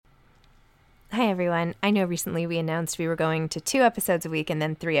Hi, everyone. I know recently we announced we were going to 2 episodes a week and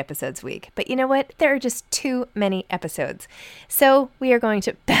then 3 episodes a week. But you know what? There are just too many episodes. So we are going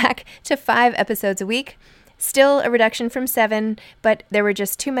back to 5 episodes a week. Still a reduction from 7, but there were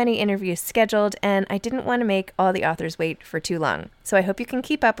just too many interviews scheduled, and I didn't want to make all the authors wait for too long. So I hope you can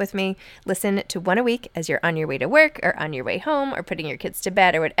keep up with me. Listen to 1 a week as you're on your way to work or on your way home or putting your kids to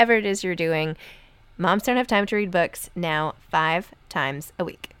bed or whatever it is you're doing. Moms don't have time to read books now 5 times a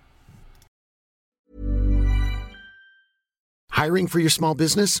week. Hiring for your small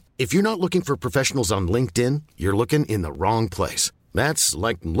business? If you're not looking for professionals on LinkedIn, you're looking in the wrong place. That's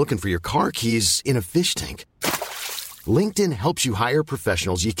like looking for your car keys in a fish tank. LinkedIn helps you hire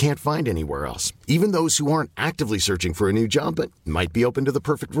professionals you can't find anywhere else, even those who aren't actively searching for a new job but might be open to the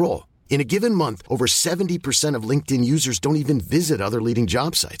perfect role. In a given month, over 70% of LinkedIn users don't even visit other leading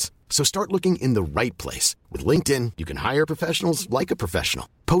job sites. So start looking in the right place. With LinkedIn, you can hire professionals like a professional.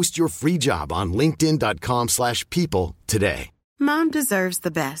 Post your free job on linkedin.com/people today. Mom deserves the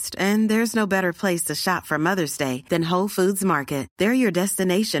best, and there's no better place to shop for Mother's Day than Whole Foods Market. They're your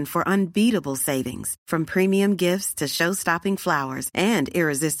destination for unbeatable savings, from premium gifts to show-stopping flowers and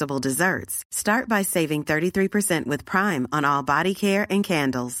irresistible desserts. Start by saving 33% with Prime on all body care and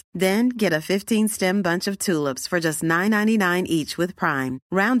candles. Then get a 15-stem bunch of tulips for just $9.99 each with Prime.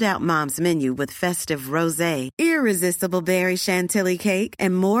 Round out Mom's menu with festive rosé, irresistible berry chantilly cake,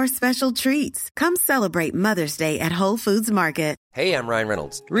 and more special treats. Come celebrate Mother's Day at Whole Foods Market. Hey, I'm Ryan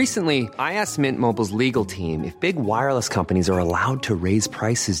Reynolds. Recently, I asked Mint Mobile's legal team if big wireless companies are allowed to raise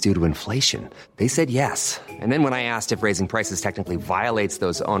prices due to inflation. They said yes. And then when I asked if raising prices technically violates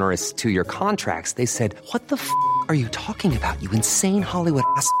those onerous 2-year contracts, they said, "What the f*** are you talking about, you insane Hollywood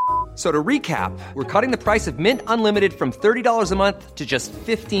ass?" So to recap, we're cutting the price of Mint Unlimited from $30 a month to just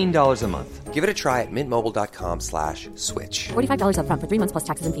 $15 a month. Give it a try at mintmobile.com/switch. $45 up front for 3 months plus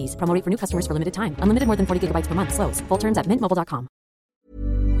taxes and fees. Promo rate for new customers for limited time. Unlimited more than 40 gigabytes per month. Slows full terms at mintmobile.com.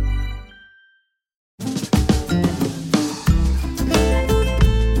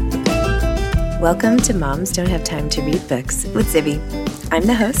 Welcome to Moms Don't Have Time to Read Books with Zibby. I'm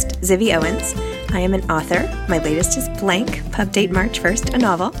the host, Zibby Owens. I am an author. My latest is Blank, pub date March 1st, a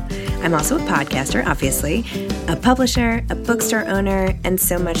novel. I'm also a podcaster, obviously, a publisher, a bookstore owner, and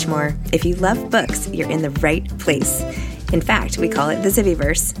so much more. If you love books, you're in the right place. In fact, we call it the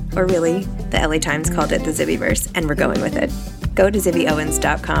Zibbyverse, or really, the LA Times called it the Zibbyverse, and we're going with it. Go to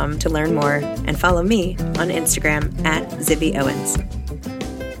zibbyowens.com to learn more and follow me on Instagram at ZibbyOwens.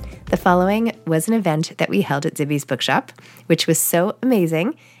 The following was an event that we held at Zibby's Bookshop, which was so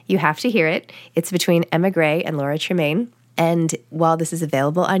amazing. You have to hear it. It's between Emma Gray and Laura Tremaine. And while this is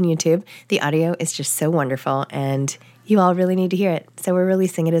available on YouTube, the audio is just so wonderful, and you all really need to hear it. So we're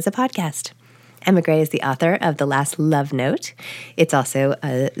releasing it as a podcast. Emma Gray is the author of The Last Love Note. It's also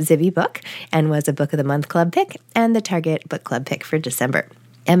a Zibby book and was a Book of the Month Club pick and the Target Book Club pick for December.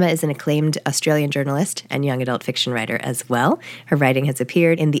 Emma is an acclaimed Australian journalist and young adult fiction writer as well. Her writing has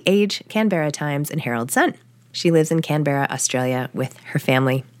appeared in The Age, Canberra Times, and Herald Sun. She lives in Canberra, Australia, with her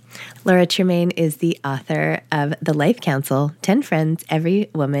family. Laura Tremaine is the author of The Life Council, 10 Friends Every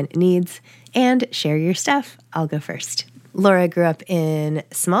Woman Needs, and Share Your Stuff. I'll go first. Laura grew up in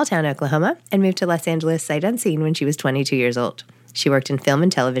small-town Oklahoma and moved to Los Angeles sight unseen when she was 22 years old. She worked in film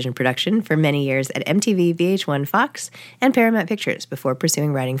and television production for many years at MTV, VH1, Fox, and Paramount Pictures before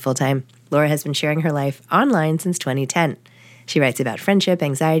pursuing writing full-time. Laura has been sharing her life online since 2010. She writes about friendship,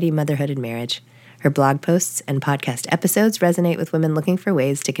 anxiety, motherhood, and marriage. Her blog posts and podcast episodes resonate with women looking for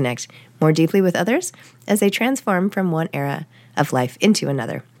ways to connect more deeply with others as they transform from one era of life into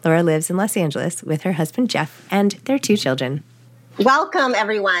another. Laura lives in Los Angeles with her husband, Jeff, and their 2 children. Welcome,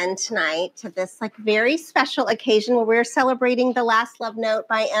 everyone, tonight to this very special occasion where we're celebrating The Last Love Note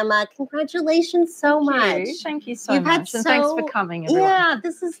by Emma. Congratulations so much. Thank you so much. And thanks for coming, everyone. Yeah,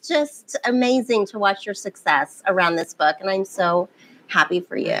 this is just amazing to watch your success around this book, and I'm so happy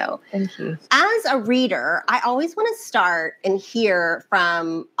for you. Thank you. As a reader, I always want to start and hear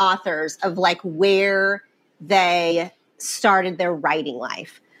from authors of where they started their writing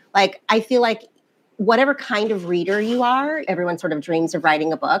life. I feel like whatever kind of reader you are, everyone sort of dreams of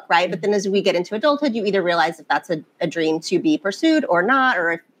writing a book, right? But then as we get into adulthood, you either realize if that's a dream to be pursued or not,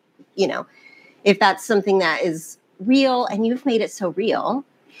 or if that's something that is real, and you've made it so real.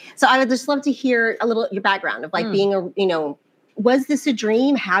 So I would just love to hear a little your background of being was this a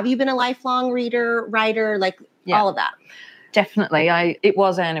dream? Have you been a lifelong reader, writer, all of that? Definitely. It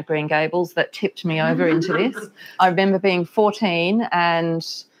was Anne of Green Gables that tipped me over into this. I remember being 14 and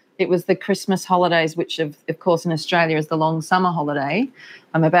it was the Christmas holidays, which of course in Australia is the long summer holiday.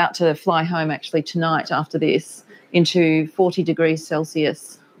 I'm about to fly home actually tonight after this into 40 degrees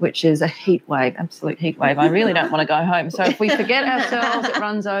Celsius which is a heat wave, absolute heat wave. I really don't want to go home. So if we forget ourselves, it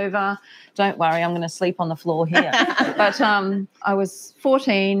runs over. Don't worry, I'm going to sleep on the floor here. But I was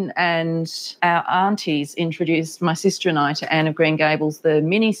 14 and our aunties introduced my sister and I to Anne of Green Gables, the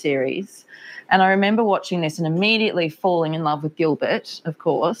mini-series. And I remember watching this and immediately falling in love with Gilbert, of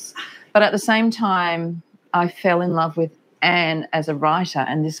course. But at the same time, I fell in love with Anne as a writer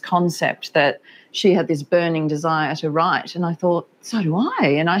and this concept that she had this burning desire to write. And I thought, so do I.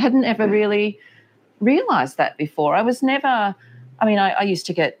 And I hadn't ever really realised that before. I was never, I used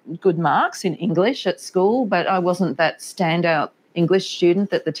to get good marks in English at school, but I wasn't that standout English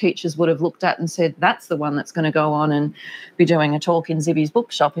student that the teachers would have looked at and said, that's the one that's going to go on and be doing a talk in Zibby's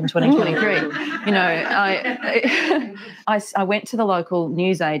Bookshop in 2023. I went to the local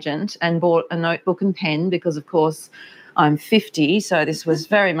newsagent and bought a notebook and pen because, of course, I'm 50, so this was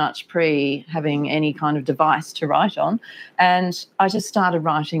very much pre having any kind of device to write on. And I just started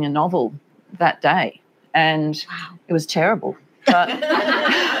writing a novel that day, and it was terrible. But,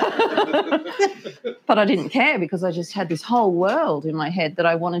 but I didn't care because I just had this whole world in my head that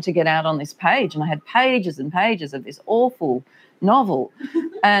I wanted to get out on this page, and I had pages and pages of this awful novel.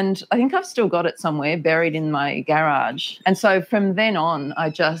 And I think I've still got it somewhere buried in my garage. And so from then on,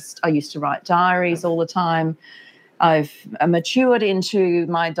 I used to write diaries all the time. I've matured into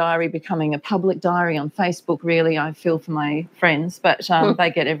my diary becoming a public diary on Facebook, really. I feel for my friends, but they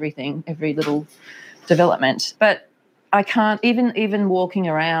get everything, every little development. But I can't, even walking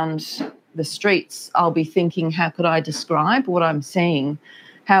around the streets, I'll be thinking, how could I describe what I'm seeing?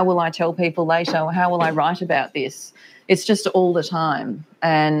 How will I tell people later? Or how will I write about this? It's just all the time.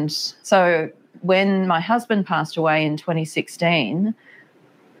 And so when my husband passed away in 2016,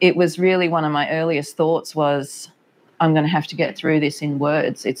 it was really one of my earliest thoughts was, I'm going to have to get through this in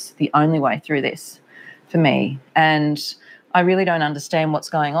words. It's the only way through this for me. And I really don't understand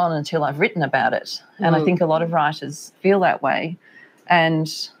what's going on until I've written about it. And I think a lot of writers feel that way.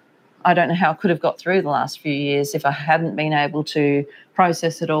 And I don't know how I could have got through the last few years if I hadn't been able to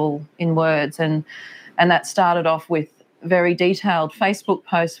process it all in words. And that started off with very detailed Facebook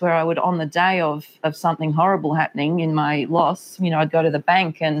posts where I would, on the day of something horrible happening in my loss, I'd go to the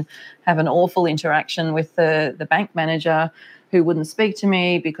bank and have an awful interaction with the bank manager who wouldn't speak to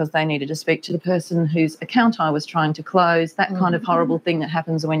me because they needed to speak to the person whose account I was trying to close, that kind of horrible thing that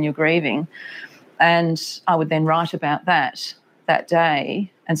happens when you're grieving. And I would then write about that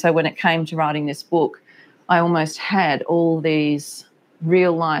day. And so when it came to writing this book, I almost had all these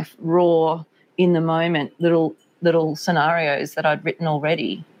real life, raw, in the moment, little scenarios that I'd written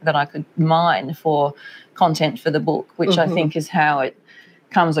already that I could mine for content for the book, which I think is how it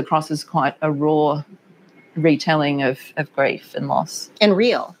comes across as quite a raw retelling of grief and loss. And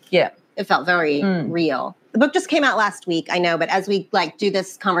real. Yeah. It felt very real. The book just came out last week, I know, but as we do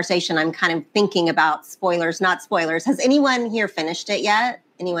this conversation, I'm kind of thinking about spoilers, not spoilers. Has anyone here finished it yet?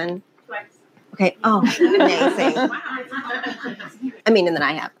 Anyone? Twice. Okay. Oh, amazing. And then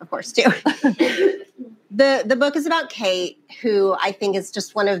I have, of course, too. The book is about Kate, who I think is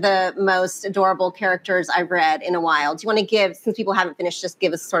just one of the most adorable characters I've read in a while. Do you want to give, since people haven't finished, just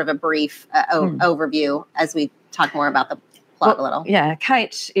give us sort of a brief overview as we talk more about the plot a little? Yeah,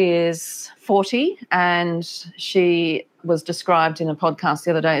 Kate is 40 and she was described in a podcast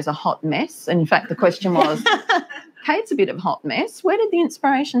the other day as a hot mess. In fact, the question was, Kate's a bit of a hot mess. Where did the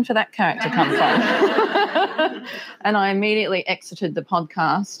inspiration for that character come from? And I immediately exited the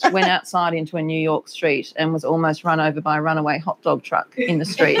podcast, went outside into a New York street and was almost run over by a runaway hot dog truck in the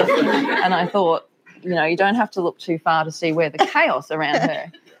street. And I thought, you don't have to look too far to see where the chaos around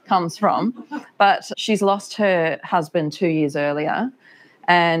her comes from. But she's lost her husband 2 years earlier.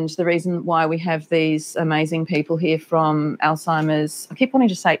 And the reason why we have these amazing people here from Alzheimer's, I keep wanting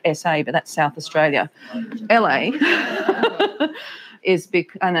to say SA, but that's South Australia, LA,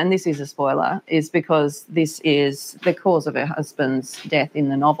 and this is a spoiler, is because this is the cause of her husband's death in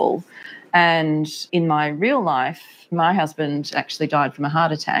the novel. And in my real life, my husband actually died from a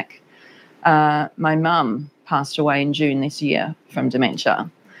heart attack. My mum passed away in June this year from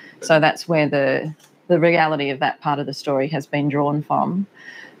dementia. So that's where the reality of that part of the story has been drawn from.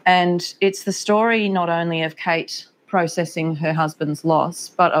 And it's the story not only of Kate processing her husband's loss,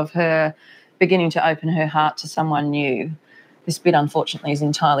 but of her beginning to open her heart to someone new. This bit, unfortunately, is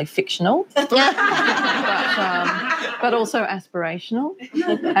entirely fictional, but also aspirational.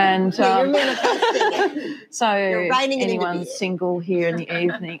 And you're manifesting it. So you're writing it anyone single here in the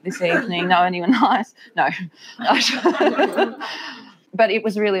evening, this evening? No, anyone nice? No. But it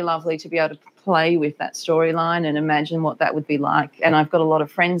was really lovely to be able to play with that storyline and imagine what that would be like. And I've got a lot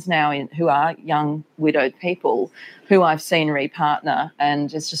of friends now who are young widowed people who I've seen repartner,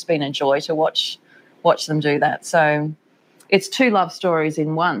 and it's just been a joy to watch them do that. So it's 2 love stories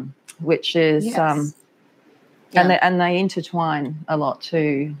in one, which is Yes. and they intertwine a lot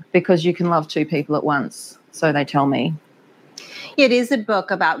too, because you can love 2 people at once, so they tell me. It is a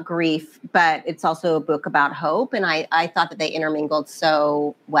book about grief, but it's also a book about hope. And I thought that they intermingled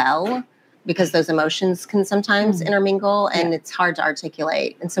so well, because those emotions can sometimes intermingle, and it's hard to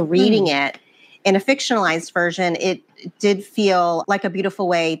articulate. And so reading it in a fictionalized version, it did feel like a beautiful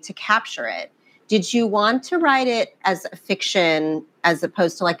way to capture it. Did you want to write it as a fiction as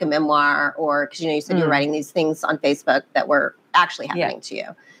opposed to like a memoir, or because you said you were writing these things on Facebook that were actually happening to you?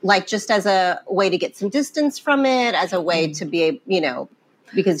 Like just as a way to get some distance from it, as a way to be,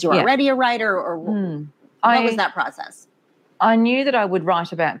 because you're already a writer, or what was that process? I knew that I would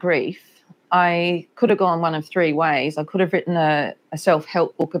write about grief. I could have gone one of 3 ways. I could have written a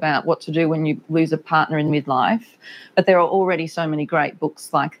self-help book about what to do when you lose a partner in midlife, but there are already so many great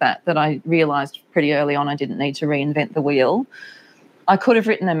books like that I realised pretty early on I didn't need to reinvent the wheel. I could have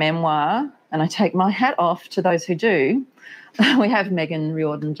written a memoir, and I take my hat off to those who do. We have Megan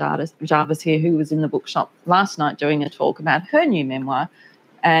Riordan Jarvis here, who was in the Bookshop last night doing a talk about her new memoir,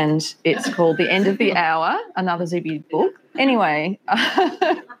 and it's called The End of the Hour, another Zibby book. Anyway,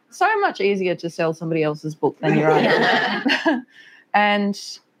 so much easier to sell somebody else's book than your own. And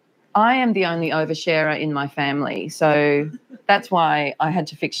I am the only oversharer in my family, so that's why I had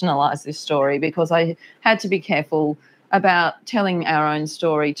to fictionalise this story, because I had to be careful about telling our own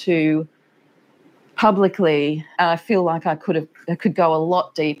story too publicly. I feel like I could go a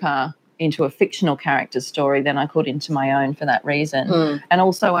lot deeper into a fictional character's story than I could into my own for that reason. And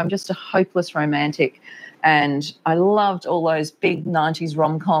also I'm just a hopeless romantic, and I loved all those big 90s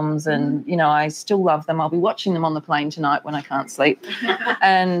rom-coms, and, I still love them. I'll be watching them on the plane tonight when I can't sleep,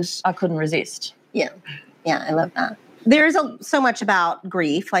 and I couldn't resist. Yeah, I love that. There's so much about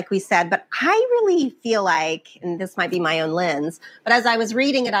grief, like we said, but I really feel like, and this might be my own lens, but as I was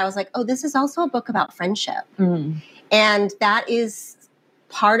reading it, I was like, oh, this is also a book about friendship. And that is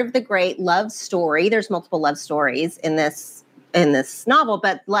part of the great love story. There's multiple love stories in this novel,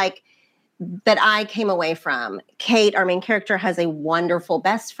 but like that I came away from. Kate, our main character, has a wonderful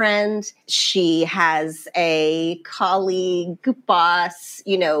best friend. She has a colleague, boss,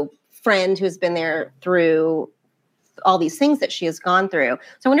 friend who's been there through all these things that she has gone through.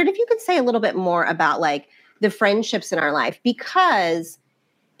 So I wondered if you could say a little bit more about like the friendships in our life, because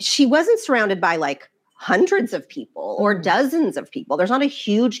she wasn't surrounded by like hundreds of people or dozens of people. There's not a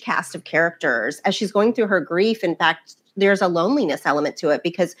huge cast of characters as she's going through her grief. In fact, there's a loneliness element to it,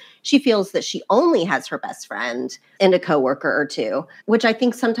 because she feels that she only has her best friend and a coworker or 2, which I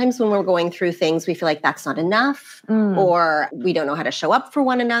think sometimes when we're going through things, we feel like that's not enough, or we don't know how to show up for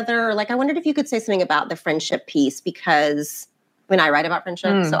one another. Like, I wondered if you could say something about the friendship piece, because when I write about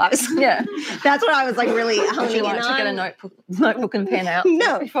friendship, so obviously, that's what I was like really honing in on. Would you like to get a notebook and pen out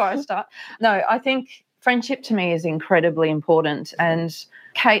before I start? No, I think friendship to me is incredibly important, and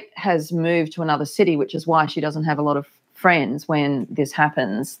Kate has moved to another city, which is why she doesn't have a lot of friends when this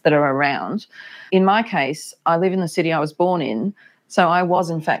happens that are around. In my case, I live in the city I was born in, so I was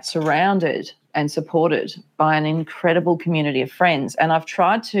in fact surrounded and supported by an incredible community of friends, and I've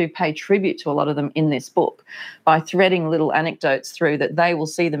tried to pay tribute to a lot of them in this book by threading little anecdotes through that they will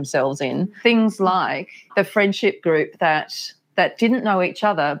see themselves in. Things like the friendship group that didn't know each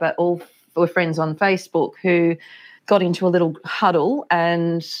other but all were friends on Facebook, who got into a little huddle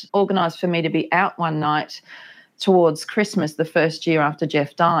and organised for me to be out one night towards Christmas, the first year after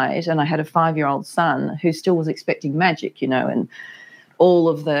Jeff died, and I had a 5-year-old son who still was expecting magic, and all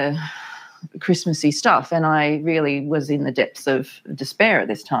of the Christmassy stuff. And I really was in the depths of despair at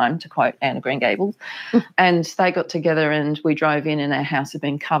this time, to quote Anne of Green Gables. And they got together and we drove in, and our house had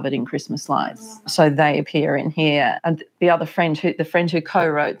been covered in Christmas lights. So they appear in here. And the other friend, the friend who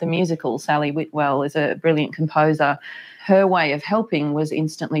co-wrote the musical, Sally Whitwell, is a brilliant composer. Her way of helping was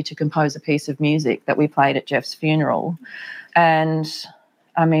instantly to compose a piece of music that we played at Jeff's funeral. And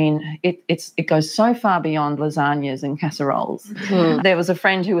I mean, it goes so far beyond lasagnas and casseroles. There was a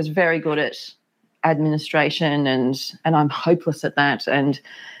friend who was very good at administration, and I'm hopeless at that. And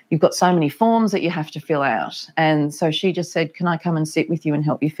you've got so many forms that you have to fill out. And so she just said, can I come and sit with you and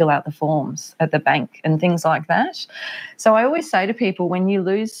help you fill out the forms at the bank and things like that? So I always say to people,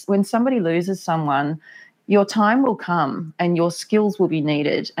 when somebody loses someone, your time will come and your skills will be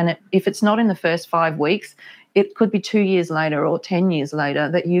needed. And if it's not in the first 5 weeks, it could be 2 years later or 10 years later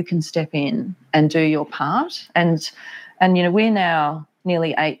that you can step in and do your part. And we're now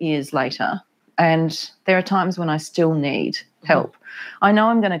nearly 8 years later, and there are times when I still need help. I know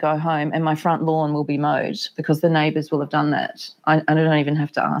I'm going to go home and my front lawn will be mowed because the neighbours will have done that. I don't even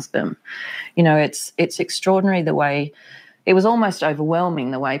have to ask them. It's extraordinary the way, it was almost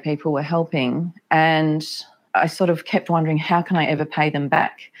overwhelming the way people were helping, and I sort of kept wondering, how can I ever pay them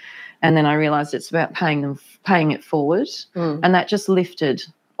back? And then I realised it's about paying it forward, and that just lifted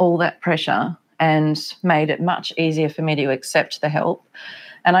all that pressure and made it much easier for me to accept the help.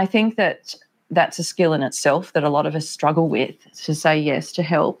 And I think that that's a skill in itself that a lot of us struggle with, to say yes to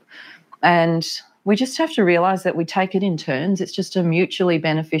help. And we just have to realise that we take it in turns. It's just a mutually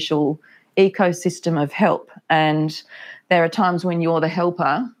beneficial ecosystem of help. And there are times when you're the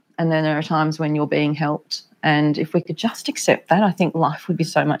helper, and then there are times when you're being helped. And if we could just accept that, I think life would be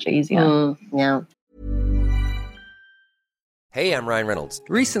so much easier. Yeah. Hey, I'm Ryan Reynolds.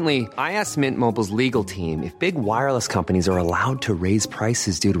 Recently, I asked Mint Mobile's legal team if big wireless companies are allowed to raise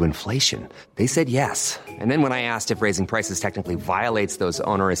prices due to inflation. They said yes. And then when I asked if raising prices technically violates those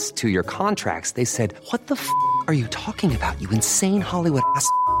onerous 2-year contracts, they said, "What the are you talking about, you insane Hollywood ass?"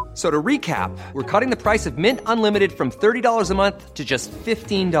 So to recap, we're cutting the price of Mint Unlimited from $30 a month to just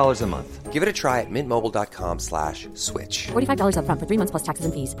 $15 a month. Give it a try at mintmobile.com/switch. $45 up front for 3 months plus taxes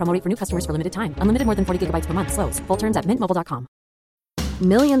and fees. Promo rate for new customers for limited time. Unlimited more than 40 gigabytes per month. Slows full terms at mintmobile.com.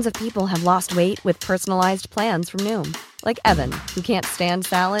 Millions of people have lost weight with personalized plans from Noom. Like Evan, who can't stand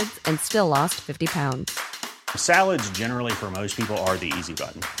salads and still lost 50 pounds. Salads generally for most people are the easy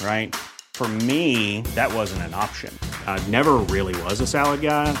button, right? For me, that wasn't an option. I never really was a salad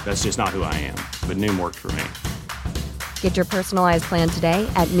guy. That's just not who I am. But Noom worked for me. Get your personalized plan today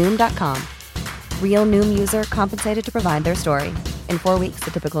at Noom.com. Real Noom user compensated to provide their story. In 4 weeks,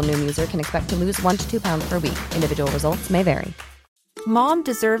 the typical Noom user can expect to lose 1 to 2 pounds per week. Individual results may vary. Mom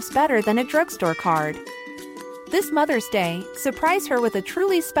deserves better than a drugstore card. This Mother's Day, surprise her with a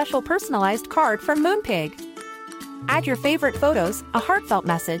truly special personalized card from Moonpig. Add your favorite photos, a heartfelt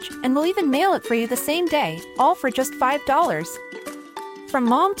message, and we'll even mail it for you the same day, all for just $5. From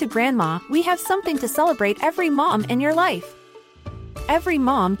mom to grandma, we have something to celebrate every mom in your life. Every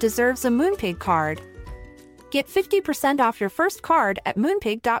mom deserves a Moonpig card. Get 50% off your first card at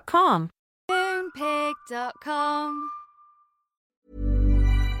moonpig.com. Moonpig.com.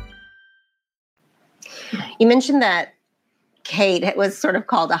 You mentioned that Kate was sort of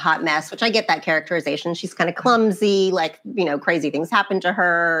called a hot mess, which I get that characterization. She's kind of clumsy, crazy things happen to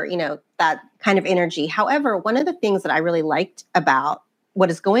her, that kind of energy. However, one of the things that I really liked about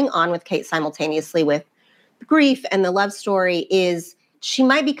what is going on with Kate simultaneously with grief and the love story is she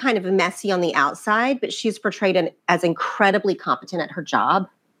might be kind of messy on the outside, but she's portrayed as incredibly competent at her job.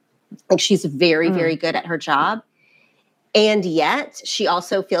 Like she's very, very good at her job. And yet she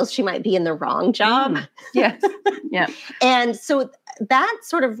also feels she might be in the wrong job. Yes. Yeah. And so that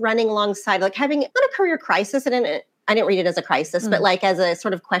sort of running alongside, like having not a career crisis, and I didn't read it as a crisis, but like as a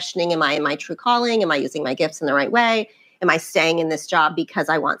sort of questioning, am I in my true calling? Am I using my gifts in the right way? Am I staying in this job because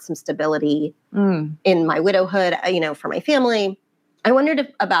I want some stability in my widowhood, for my family? I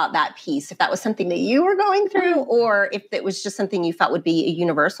wondered about that piece, if that was something that you were going through or if it was just something you felt would be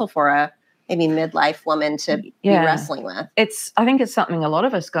universal for a maybe midlife woman to be wrestling with. I think it's something a lot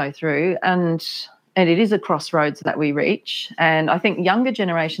of us go through, and it is a crossroads that we reach. And I think younger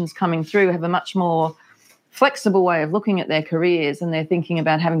generations coming through have a much more flexible way of looking at their careers, and they're thinking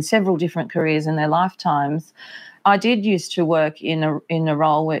about having several different careers in their lifetimes. I did used to work in a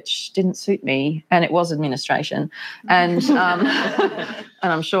role which didn't suit me, and it was administration. And and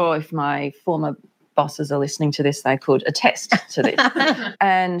I'm sure if my former bosses are listening to this, they could attest to this.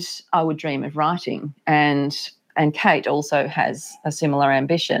 And I would dream of writing. And Kate also has a similar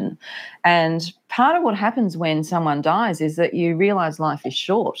ambition. And part of what happens when someone dies is that you realise life is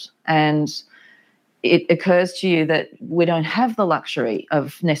short, and it occurs to you that we don't have the luxury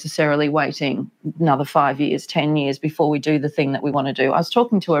of necessarily waiting another 5 years, 10 years before we do the thing that we want to do. I was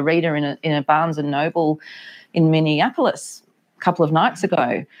talking to a reader in a Barnes & Noble in Minneapolis a couple of nights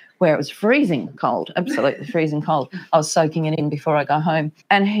ago, where it was freezing cold, absolutely freezing cold. I was soaking it in before I go home.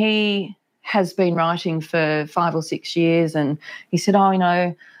 And he has been writing for 5 or 6 years, and he said, I'm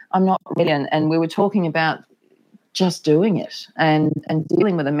not ready. And we were talking about just doing it and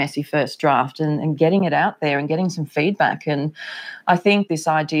dealing with a messy first draft and getting it out there and getting some feedback. And I think this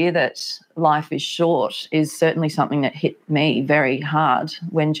idea that life is short is certainly something that hit me very hard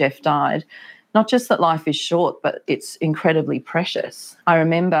when Jeff died. Not just that life is short, but it's incredibly precious. I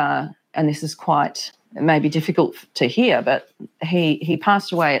remember, and this is quite maybe difficult to hear, but he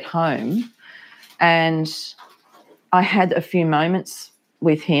passed away at home, and I had a few moments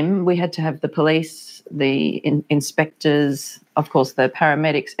with him. We had to have the police, the inspectors, of course, the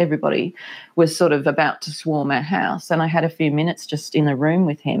paramedics, everybody was sort of about to swarm our house. And I had a few minutes just in the room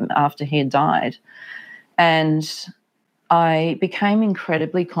with him after he had died. And I became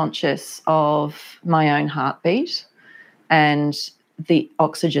incredibly conscious of my own heartbeat and the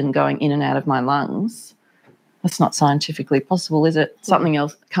oxygen going in and out of my lungs. That's not scientifically possible, is it? Something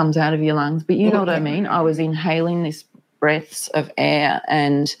else comes out of your lungs. But you know what I mean? I was inhaling these breaths of air,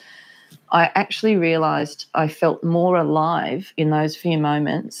 and I actually realised I felt more alive in those few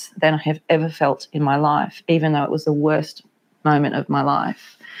moments than I have ever felt in my life, even though it was the worst moment of my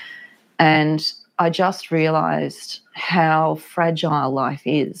life. And I just realised how fragile life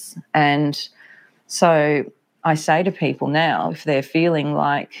is. And so I say to people now, if they're feeling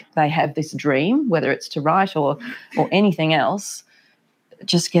like they have this dream, whether it's to write or anything else,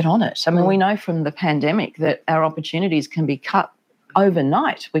 just get on it. I mean, we know from the pandemic that our opportunities can be cut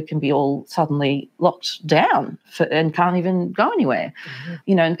overnight. We can be all suddenly locked down and can't even go anywhere.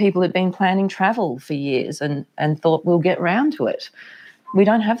 You know, and people had been planning travel for years and thought we'll get round to it. We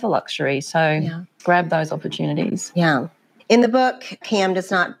don't have the luxury, so grab those opportunities. Yeah. In the book, Cam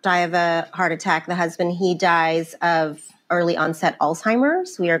does not die of a heart attack. The husband, he dies of early onset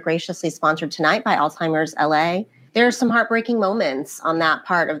Alzheimer's. We are graciously sponsored tonight by Alzheimer's LA. There are some heartbreaking moments on that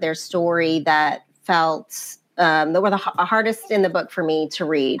part of their story that felt that were the hardest in the book for me to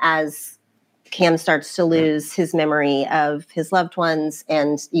read as Cam starts to lose his memory of his loved ones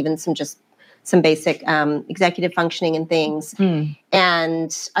and even some basic executive functioning and things.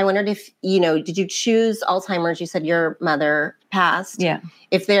 And I wondered if, did you choose Alzheimer's? You said your mother passed. Yeah.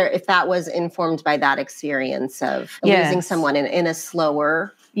 If that was informed by that experience of losing someone in a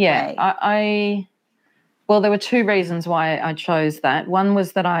slower way. Well, there were two reasons why I chose that. One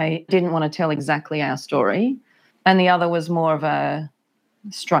was that I didn't want to tell exactly our story, and the other was more of a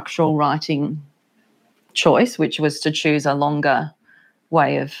structural writing choice, which was to choose a longer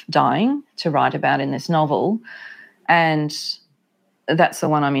way of dying to write about in this novel. And that's the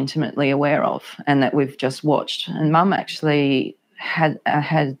one I'm intimately aware of and that we've just watched. And Mum actually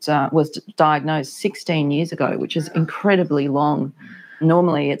was diagnosed 16 years ago, which is incredibly long.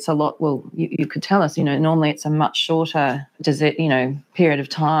 Normally it's a lot, well, you could tell us, normally it's a much shorter period of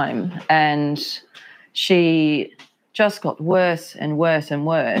time. And she just got worse and worse and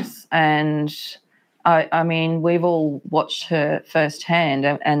worse. And I mean, we've all watched her firsthand,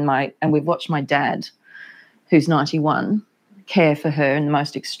 and we've watched my dad, who's 91, care for her in the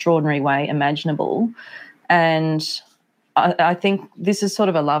most extraordinary way imaginable. And I think this is sort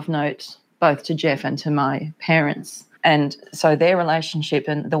of a love note both to Jeff and to my parents. And so their relationship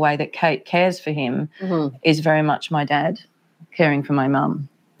and the way that Kate cares for him is very much my dad caring for my mum.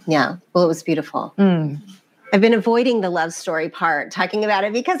 Yeah. Well, it was beautiful. I've been avoiding the love story part, talking about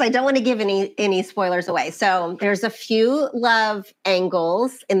it, because I don't want to give any spoilers away. So there's a few love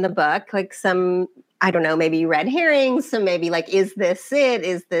angles in the book, like some, I don't know, maybe red herrings, some maybe like, is this it?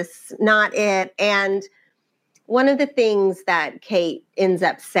 Is this not it? And one of the things that Kate ends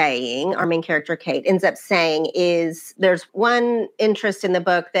up saying, our main character Kate ends up saying, is there's one interest in the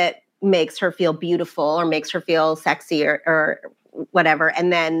book that makes her feel beautiful or makes her feel sexy or whatever.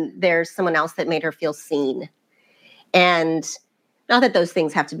 And then there's someone else that made her feel seen. And not that those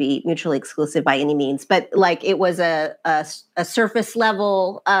things have to be mutually exclusive by any means, but like it was a surface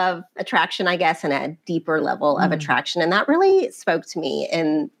level of attraction, I guess, and a deeper level of attraction. And that really spoke to me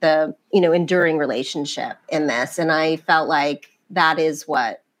in the, enduring relationship in this. And I felt like that is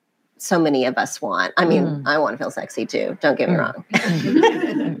what so many of us want. I mean, I want to feel sexy too. Don't get me wrong.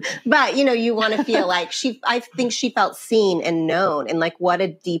 But, you want to feel like I think she felt seen and known, and like what a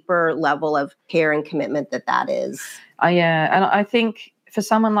deeper level of care and commitment that is. And I think for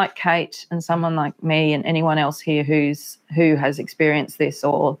someone like Kate and someone like me and anyone else here who has experienced this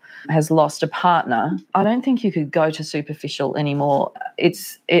or has lost a partner, I don't think you could go to superficial anymore.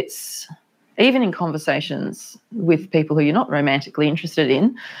 It's even in conversations with people who you're not romantically interested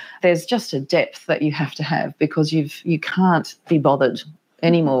in, there's just a depth that you have to have, because you can't be bothered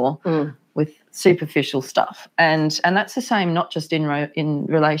anymore with superficial stuff. And that's the same not just in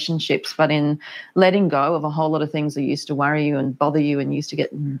relationships, but in letting go of a whole lot of things that used to worry you and bother you and used to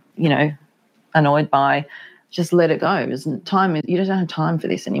get, annoyed by. Just let it go. You don't have time for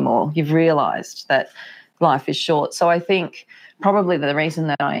this anymore. You've realised that life is short. So I think probably the reason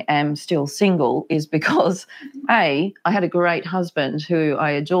that I am still single is because, I had a great husband who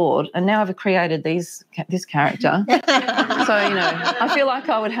I adored, and now I've created this character So, I feel like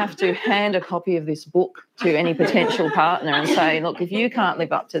I would have to hand a copy of this book to any potential partner and say, look, if you can't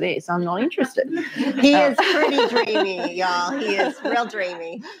live up to this, I'm not interested. He is pretty dreamy, y'all. He is real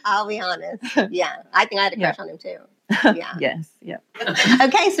dreamy. I'll be honest. Yeah. I think I had a crush on him too. Yeah. Yes. Yeah.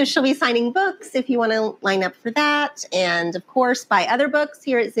 Okay. So she'll be signing books if you want to line up for that. And of course, buy other books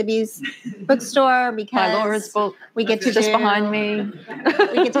here at Zibby's bookstore because buy Laura's book. We get to just behind me.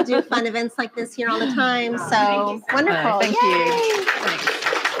 We get to do fun events like this here all the time. So wonderful. Thank you.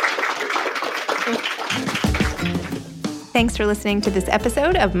 Thanks for listening to this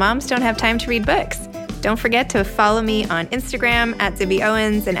episode of Moms Don't Have Time to Read Books. Don't forget to follow me on Instagram at Zibby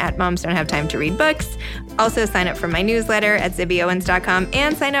Owens and at Moms Don't Have Time to Read Books. Also sign up for my newsletter at zibbyowens.com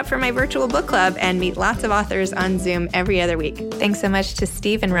and sign up for my virtual book club and meet lots of authors on Zoom every other week. Thanks so much to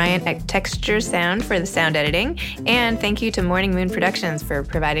Steve and Ryan at Texture Sound for the sound editing. And thank you to Morning Moon Productions for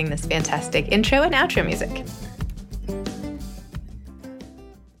providing this fantastic intro and outro music.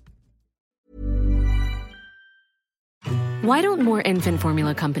 Why don't more infant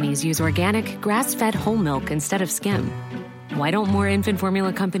formula companies use organic, grass-fed whole milk instead of skim? Why don't more infant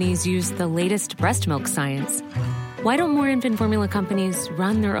formula companies use the latest breast milk science? Why don't more infant formula companies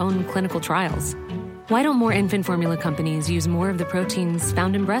run their own clinical trials? Why don't more infant formula companies use more of the proteins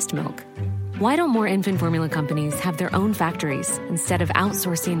found in breast milk? Why don't more infant formula companies have their own factories instead of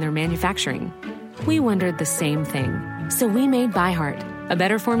outsourcing their manufacturing? We wondered the same thing. So we made ByHeart, a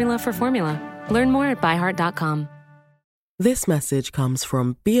better formula for formula. Learn more at byheart.com. This message comes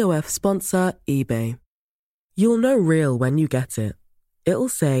from BOF sponsor eBay. You'll know real when you get it. It'll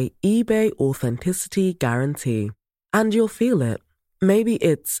say eBay Authenticity Guarantee. And you'll feel it. Maybe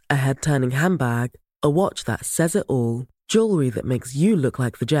it's a head-turning handbag, a watch that says it all, jewelry that makes you look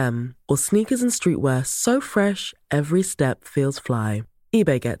like the gem, or sneakers and streetwear so fresh every step feels fly.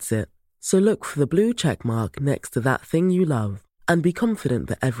 eBay gets it. So look for the blue check mark next to that thing you love. And be confident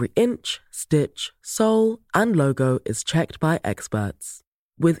that every inch, stitch, sole, and logo is checked by experts.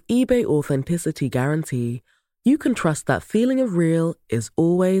 With eBay Authenticity Guarantee, you can trust that feeling of real is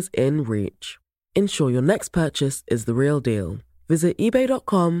always in reach. Ensure your next purchase is the real deal. Visit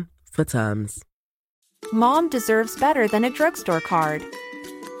ebay.com for terms. Mom deserves better than a drugstore card.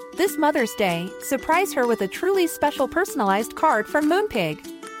 This Mother's Day, surprise her with a truly special personalized card from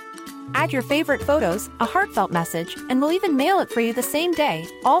Moonpig. Add your favorite photos, a heartfelt message, and we'll even mail it for you the same day,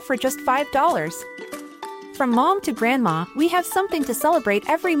 all for just $5. From mom to grandma, we have something to celebrate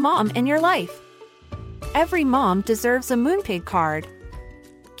every mom in your life. Every mom deserves a Moonpig card.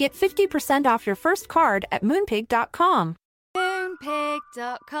 Get 50% off your first card at moonpig.com.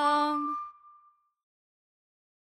 Moonpig.com.